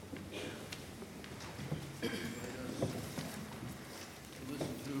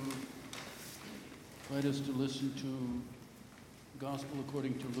invite us to listen to Gospel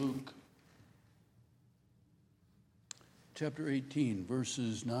according to Luke, chapter 18,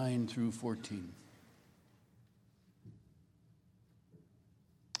 verses 9 through 14.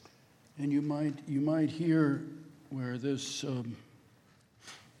 And you might hear where this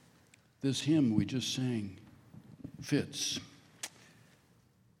hymn we just sang fits.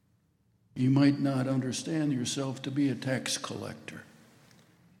 You might not understand yourself to be a tax collector,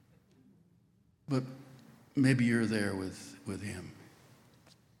 but maybe you're there with him.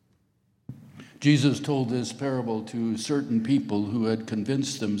 Jesus told this parable to certain people who had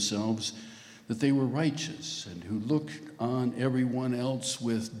convinced themselves that they were righteous and who looked on everyone else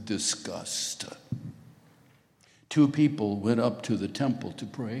with disgust. Two people went up to the temple to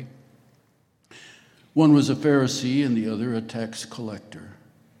pray. One was a Pharisee and the other a tax collector.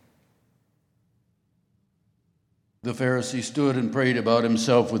 The Pharisee stood and prayed about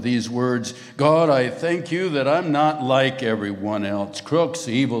himself with these words, "God, I thank you that I'm not like everyone else, crooks,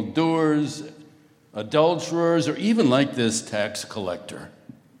 evildoers, adulterers, or even like this tax collector.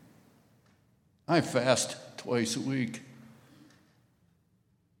 I fast twice a week.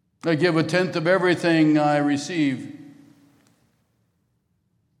 I give a tenth of everything I receive."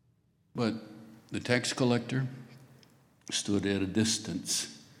 But the tax collector stood at a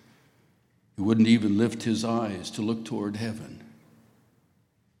distance. He wouldn't even lift his eyes to look toward heaven.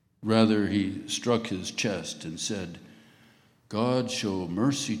 Rather, he struck his chest and said, "God, show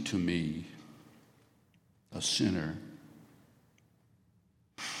mercy to me, a sinner."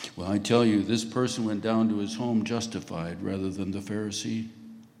 Well, I tell you, this person went down to his home justified rather than the Pharisee.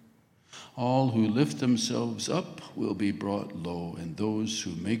 All who lift themselves up will be brought low, and those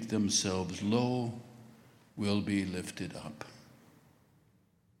who make themselves low will be lifted up.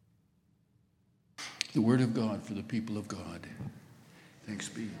 The word of God for the people of God. Thanks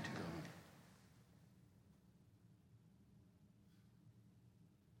be to God.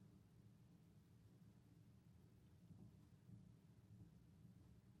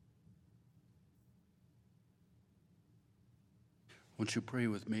 Won't you pray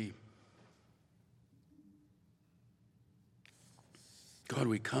with me? God,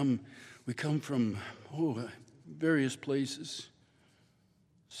 we come from various places.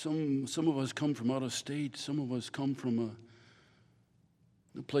 Some of us come from out of state. Some of us come from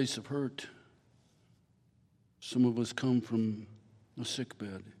a place of hurt. Some of us come from a sick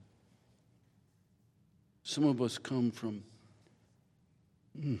bed. Some of us come from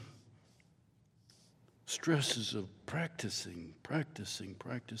stresses of practicing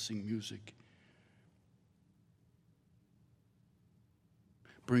music.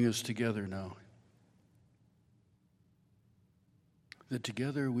 Bring us together now, that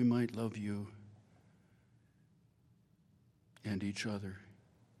together we might love you and each other,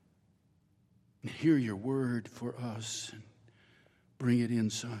 and hear your word for us and bring it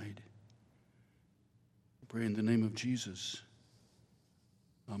inside. I pray in the name of Jesus.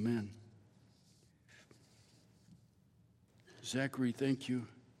 Amen. Zachary, thank you.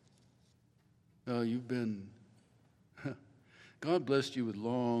 God blessed you with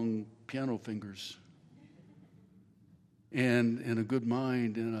long piano fingers and a good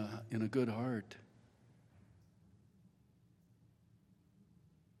mind and a good heart.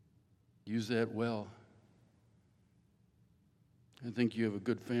 Use that well. I think you have a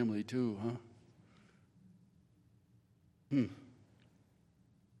good family too, huh?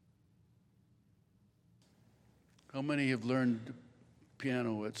 How many have learned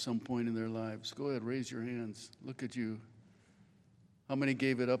piano at some point in their lives? Go ahead, raise your hands. Look at you. How many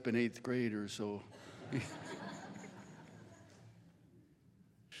gave it up in 8th grade or so?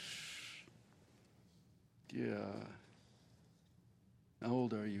 Yeah. How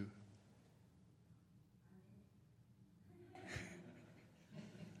old are you?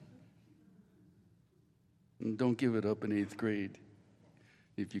 And don't give it up in 8th grade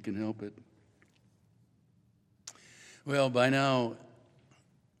if you can help it. Well, by now,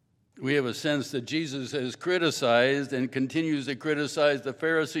 we have a sense that Jesus has criticized and continues to criticize the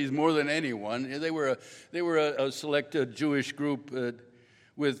Pharisees more than anyone. They were a selected Jewish group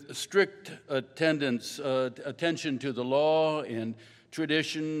with strict attention to the law and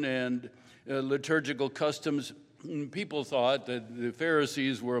tradition and liturgical customs. People thought that the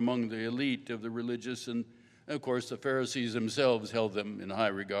Pharisees were among the elite of the religious, and of course the Pharisees themselves held them in high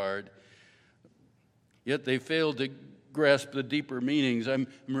regard. Yet they failed to grasp the deeper meanings. I'm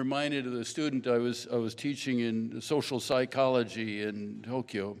reminded of the student I was teaching in social psychology in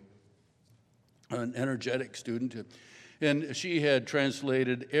Tokyo, an energetic student, and she had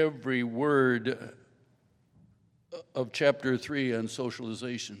translated every word of chapter 3 on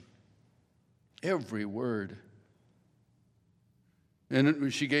socialization. Every word.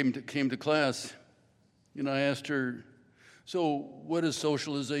 And she came to class, and I asked her, so what does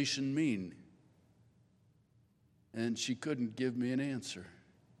socialization mean? And she couldn't give me an answer.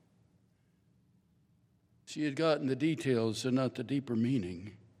 She had gotten the details and not the deeper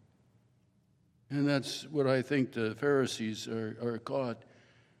meaning. And that's what I think the Pharisees are caught.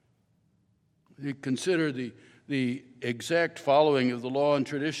 They consider the exact following of the law and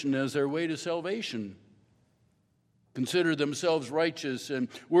tradition as their way to salvation. Consider themselves righteous and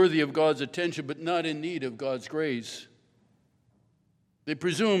worthy of God's attention, but not in need of God's grace. They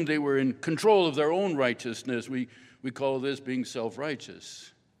presumed they were in control of their own righteousness. We call this being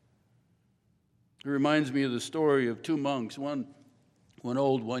self-righteous. It reminds me of the story of two monks, one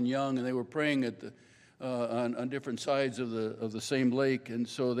old, one young, and they were praying at on different sides of the same lake, and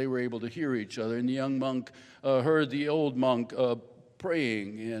so they were able to hear each other. And the young monk heard the old monk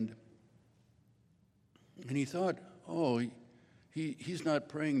praying, and he thought, oh, he's not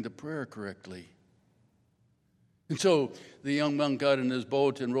praying the prayer correctly. And so the young monk got in his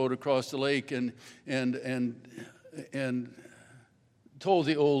boat and rowed across the lake and told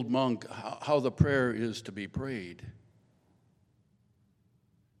the old monk how the prayer is to be prayed.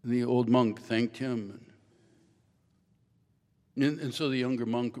 And the old monk thanked him. And so the younger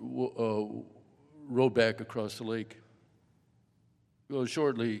monk rowed back across the lake. Well,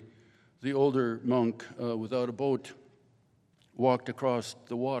 shortly, the older monk, without a boat, walked across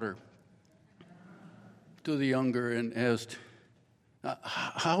the water to the younger and asked,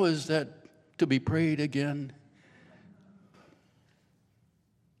 how is that to be prayed again?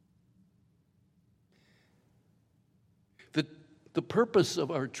 The purpose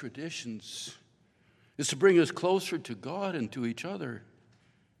of our traditions is to bring us closer to God and to each other.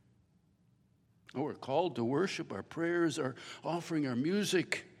 We're called to worship. Our prayers, our offering, our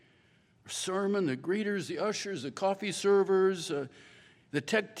music, our sermon, the greeters, the ushers, the coffee servers, the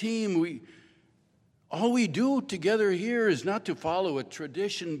tech team. All we do together here is not to follow a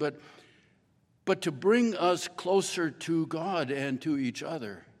tradition, but to bring us closer to God and to each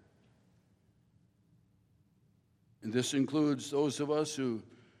other. And this includes those of us who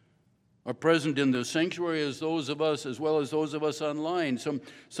are present in the sanctuary as well as those of us online,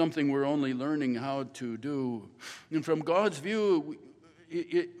 something we're only learning how to do. And from God's view,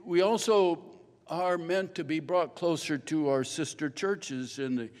 we also are meant to be brought closer to our sister churches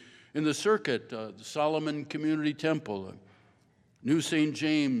in the circuit, the Solomon Community Temple, New St.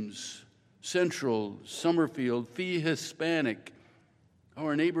 James, Central, Summerfield, Phi Hispanic,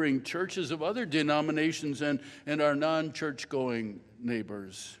 our neighboring churches of other denominations and our non-church-going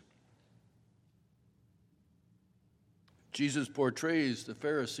neighbors. Jesus portrays the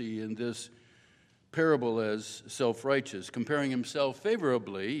Pharisee in this parable as self-righteous, comparing himself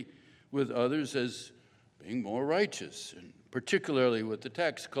favorably with others as being more righteous, and particularly with the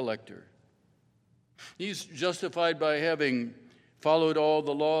tax collector. He's justified by having followed all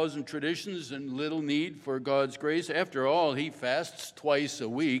the laws and traditions and little need for God's grace. After all, he fasts twice a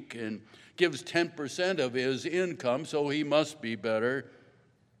week and gives 10% of his income, so he must be better.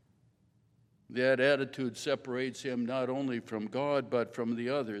 That attitude separates him not only from God, but from the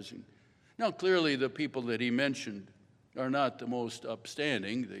others. Now, clearly, the people that he mentioned are not the most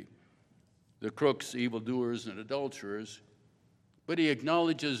upstanding, the crooks, evildoers, and adulterers, but he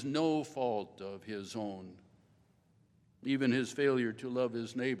acknowledges no fault of his own, even his failure to love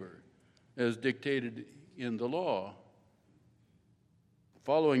his neighbor, as dictated in the law.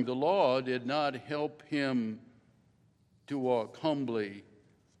 Following the law did not help him to walk humbly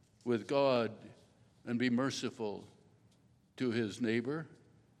with God and be merciful to his neighbor.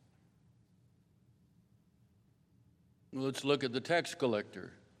 Well, let's look at the tax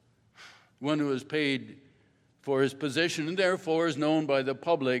collector, one who is paid for his position and therefore is known by the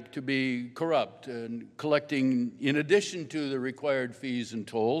public to be corrupt and collecting, in addition to the required fees and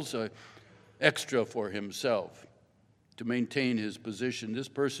tolls, extra for himself to maintain his position. This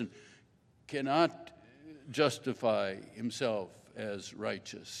person cannot justify himself as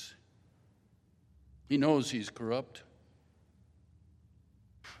righteous. He knows he's corrupt.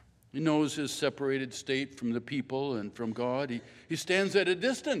 He knows his separated state from the people and from God. He stands at a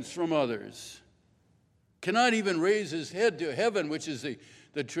distance from others. Cannot even raise his head to heaven, which is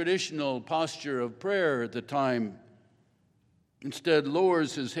the traditional posture of prayer at the time. Instead,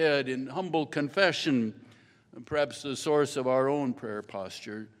 lowers his head in humble confession, perhaps the source of our own prayer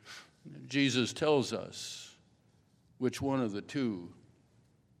posture. Jesus tells us which one of the two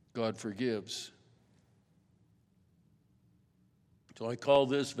God forgives. So I call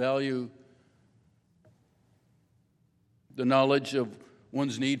this value the knowledge of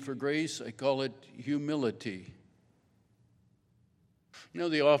one's need for grace, I call it humility. You know,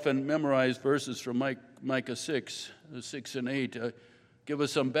 the often memorized verses from Micah 6 and 8 give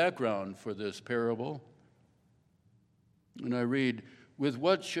us some background for this parable. And I read, "With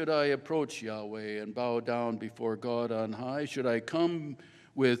what should I approach Yahweh and bow down before God on high? Should I come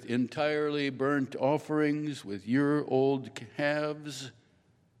with entirely burnt offerings, with year-old calves?"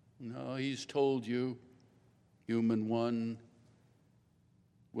 No, he's told you, human one,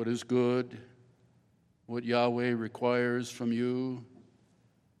 what is good, what Yahweh requires from you: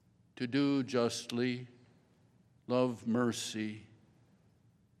 to do justly, love mercy,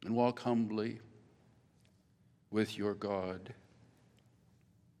 and walk humbly with your God.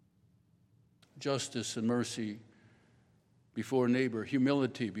 Justice and mercy before neighbor,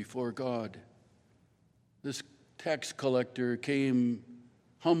 humility before God. This tax collector came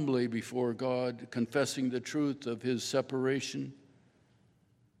humbly before God, confessing the truth of his separation.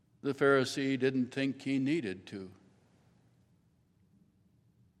 The Pharisee didn't think he needed to.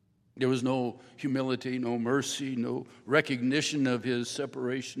 There was no humility, no mercy, no recognition of his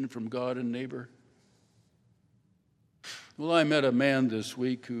separation from God and neighbor. Well, I met a man this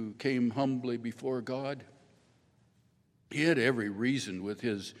week who came humbly before God. He had every reason with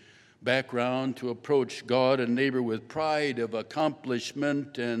his background to approach God and neighbor with pride of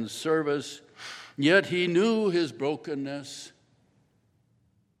accomplishment and service, yet he knew his brokenness.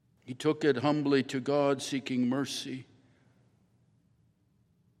 He took it humbly to God, seeking mercy,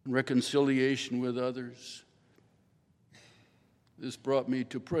 reconciliation with others. This brought me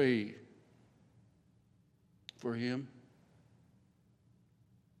to pray for him.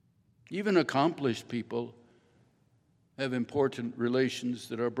 Even accomplished people have important relations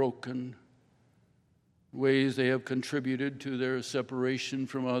that are broken, ways they have contributed to their separation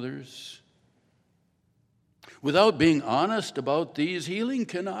from others. Without being honest about these, healing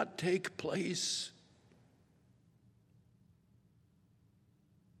cannot take place.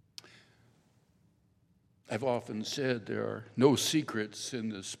 I've often said there are no secrets in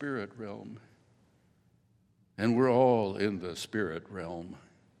the spirit realm, and we're all in the spirit realm.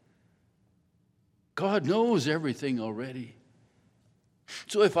 God knows everything already.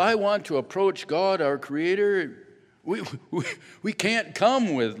 So if I want to approach God, our Creator, we can't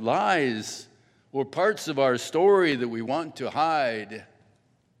come with lies or parts of our story that we want to hide.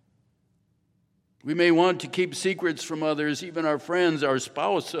 We may want to keep secrets from others, even our friends, our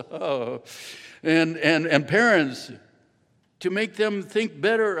spouse, and parents, to make them think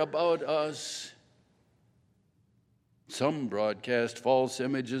better about us. Some broadcast false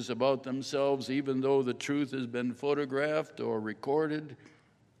images about themselves, even though the truth has been photographed or recorded.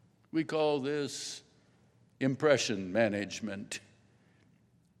 We call this impression management.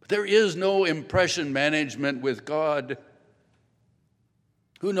 There is no impression management with God,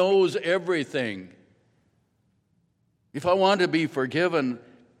 who knows everything. If I want to be forgiven,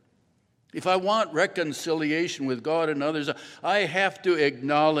 if I want reconciliation with God and others, I have to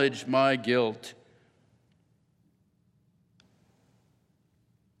acknowledge my guilt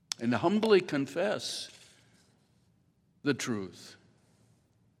and humbly confess the truth.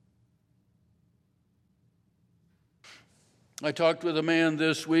 I talked with a man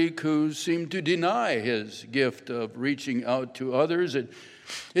this week who seemed to deny his gift of reaching out to others.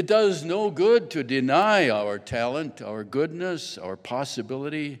 It does no good to deny our talent, our goodness, our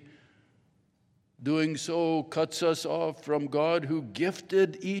possibility. Doing so cuts us off from God, who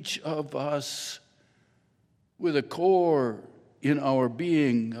gifted each of us with a core in our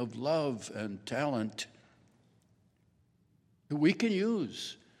being of love and talent that we can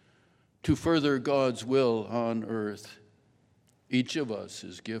use to further God's will on earth. Each of us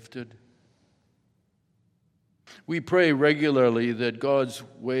is gifted. We pray regularly that God's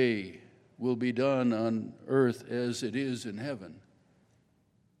way will be done on earth as it is in heaven.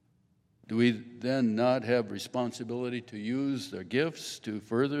 Do we then not have responsibility to use their gifts to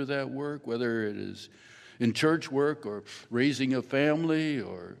further that work, whether it is in church work or raising a family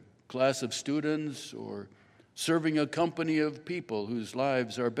or class of students or serving a company of people whose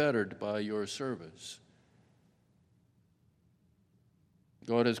lives are bettered by your service?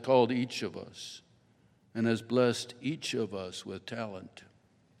 God has called each of us and has blessed each of us with talent.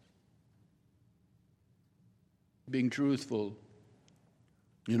 Being truthful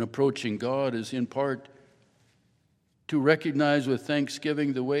in approaching God is in part to recognize with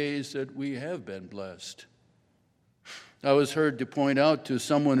thanksgiving the ways that we have been blessed. I was heard to point out to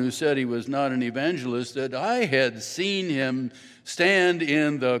someone who said he was not an evangelist that I had seen him stand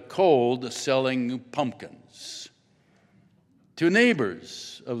in the cold selling pumpkins to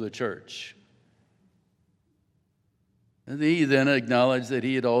neighbors of the church. And he then acknowledged that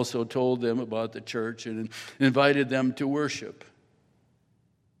he had also told them about the church and invited them to worship.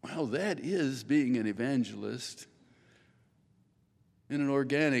 Well, that is being an evangelist in an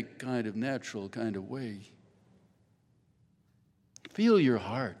organic kind of natural kind of way. Feel your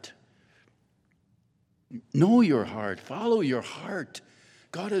heart. Know your heart. Follow your heart.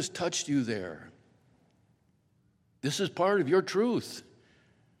 God has touched you there. This is part of your truth.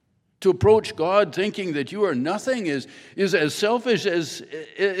 To approach God thinking that you are nothing is as selfish as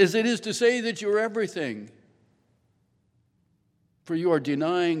it is to say that you're everything. For you are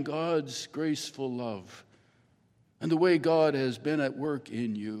denying God's graceful love and the way God has been at work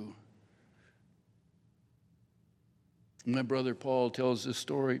in you. My brother Paul tells this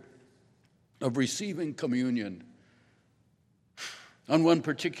story of receiving communion. On one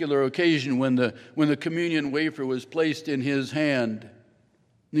particular occasion, when the communion wafer was placed in his hand,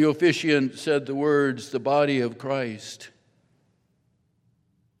 the officiant said the words, "The body of Christ."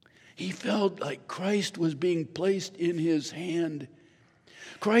 He felt like Christ was being placed in his hand.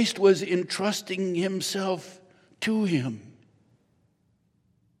 Christ was entrusting himself to him.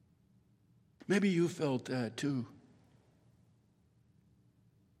 Maybe you felt that too.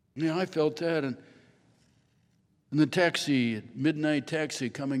 Yeah, I felt that in the taxi, midnight taxi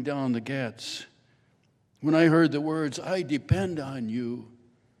coming down the Gatz. When I heard the words, "I depend on you."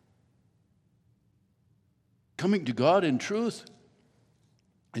 Coming to God in truth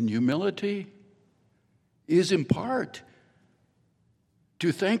and humility is in part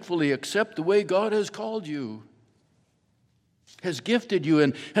to thankfully accept the way God has called you, has gifted you,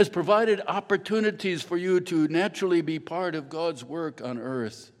 and has provided opportunities for you to naturally be part of God's work on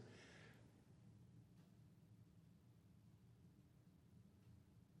earth.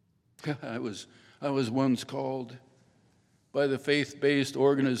 I was once called by the faith-based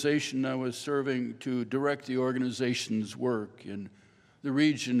organization I was serving to direct the organization's work in the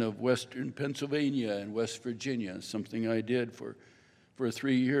region of western Pennsylvania and West Virginia, something I did for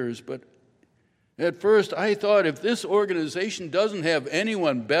 3 years. But at first I thought, if this organization doesn't have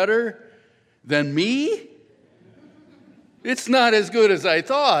anyone better than me, it's not as good as I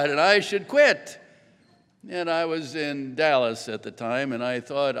thought, and I should quit. And I was in Dallas at the time, and I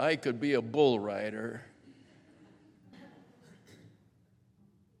thought I could be a bull rider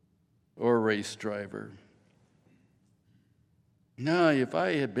or a race driver. Now, if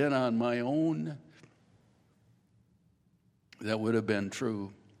I had been on my own, that would have been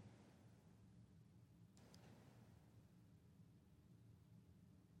true.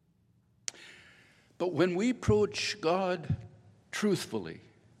 But when we approach God truthfully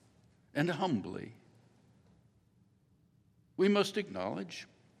and humbly, we must acknowledge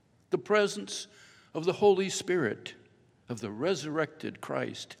the presence of the Holy Spirit, of the resurrected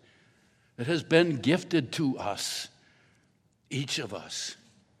Christ that has been gifted to us, each of us.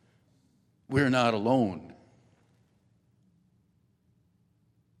 We're not alone.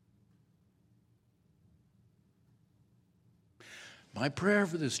 My prayer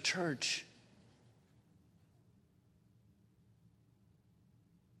for this church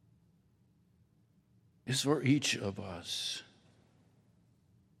is for each of us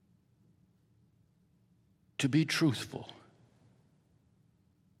to be truthful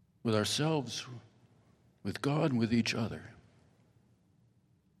with ourselves, with God, and with each other.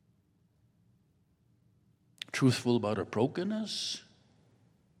 Truthful about our brokenness.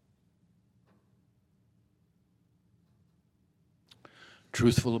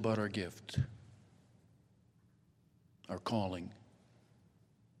 Truthful about our gift, our calling.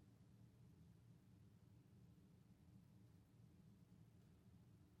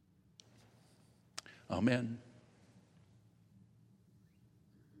 Amen.